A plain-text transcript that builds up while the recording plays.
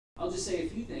I'll just say a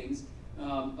few things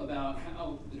about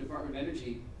how the Department of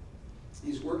Energy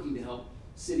is working to help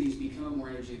cities become more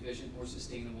energy efficient, more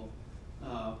sustainable,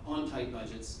 on tight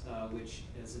budgets, which,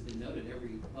 as has been noted,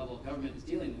 every level of government is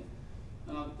dealing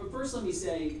with. But first let me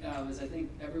say, as I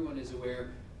think everyone is aware,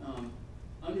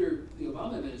 under the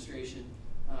Obama administration,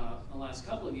 the last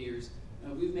couple of years,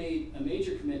 we've made a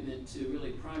major commitment to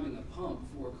really priming the pump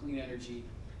for clean energy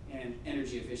and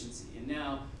energy efficiency. And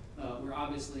now we're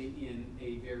obviously in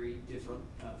a very different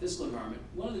fiscal environment.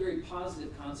 One of the very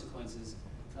positive consequences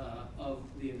of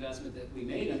the investment that we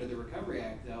made under the Recovery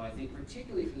Act, though, I think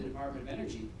particularly for the Department of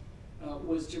Energy,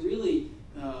 was to really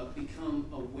become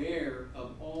aware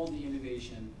of all the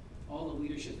innovation, all the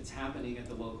leadership that's happening at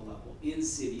the local level, in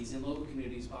cities, in local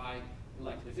communities, by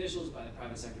elected officials, by the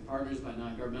private sector partners, by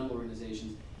non-governmental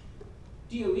organizations.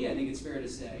 DOE, I think it's fair to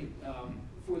say,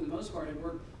 for the most part, had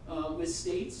worked with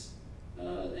states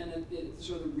and at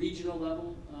sort of the regional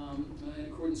level in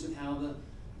accordance with how the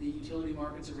utility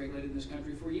markets are regulated in this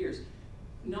country for years.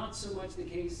 Not so much the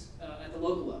case at the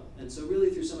local level. And so really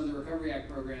through some of the Recovery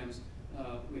Act programs,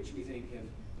 which we think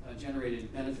have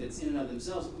generated benefits in and of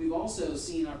themselves, we've also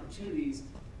seen opportunities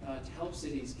to help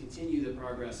cities continue the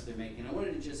progress they're making. I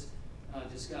wanted to just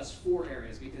discuss 4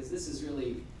 areas, because this is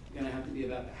really going to have to be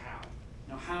about the how.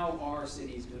 Now, how are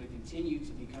cities going to continue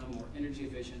to become more energy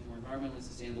efficient, more environmentally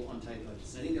sustainable on tight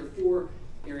budgets? I think there are 4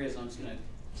 areas I'm just going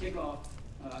to tick off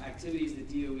activities that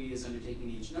DOE is undertaking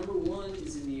each. Number 1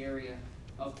 is in the area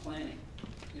of planning.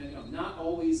 Not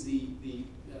always the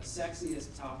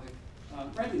sexiest topic,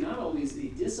 frankly, not always the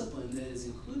discipline that is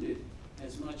included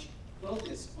as much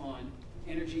focus on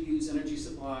energy use, energy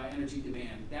supply, energy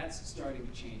demand. That's starting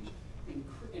to change.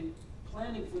 And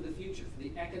planning for the future, for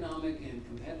the economic and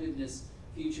competitiveness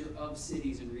future of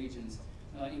cities and regions,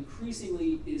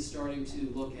 increasingly is starting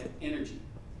to look at energy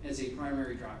as a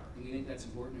primary driver. And we think that's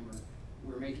important, and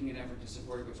we're making an effort to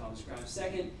support it, which I'll describe.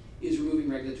 Second is removing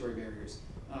regulatory barriers.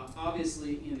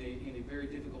 Obviously, in a very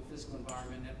difficult fiscal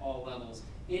environment at all levels,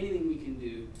 anything we can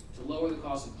do to lower the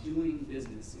cost of doing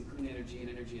business in clean energy and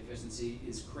energy efficiency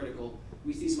is critical.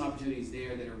 We see some opportunities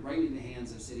there that are right in the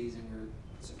hands of cities, and we're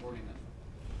supporting them.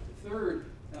 The third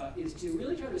is to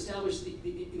really try to establish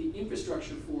the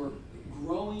infrastructure for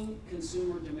growing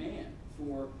consumer demand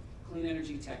for clean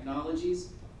energy technologies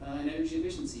and energy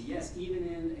efficiency. Yes, even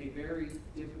in a very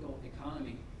difficult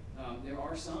economy, there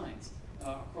are signs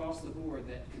across the board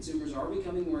that consumers are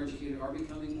becoming more educated, are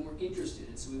becoming more interested.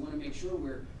 And so we want to make sure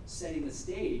we're setting the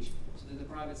stage so that the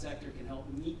private sector can help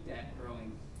meet that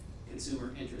growing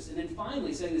consumer interest. And then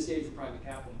finally, setting the stage for private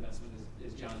capital investment,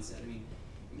 as John said. I mean,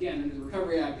 again, under the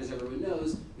Recovery Act, as everyone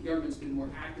knows, the government's been more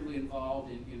actively involved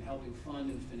in helping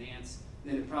fund and finance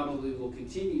than it probably will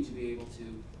continue to be able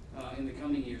to in the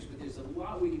coming years. But there's a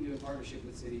lot we can do in partnership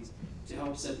with cities to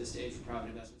help set the stage for private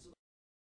investment.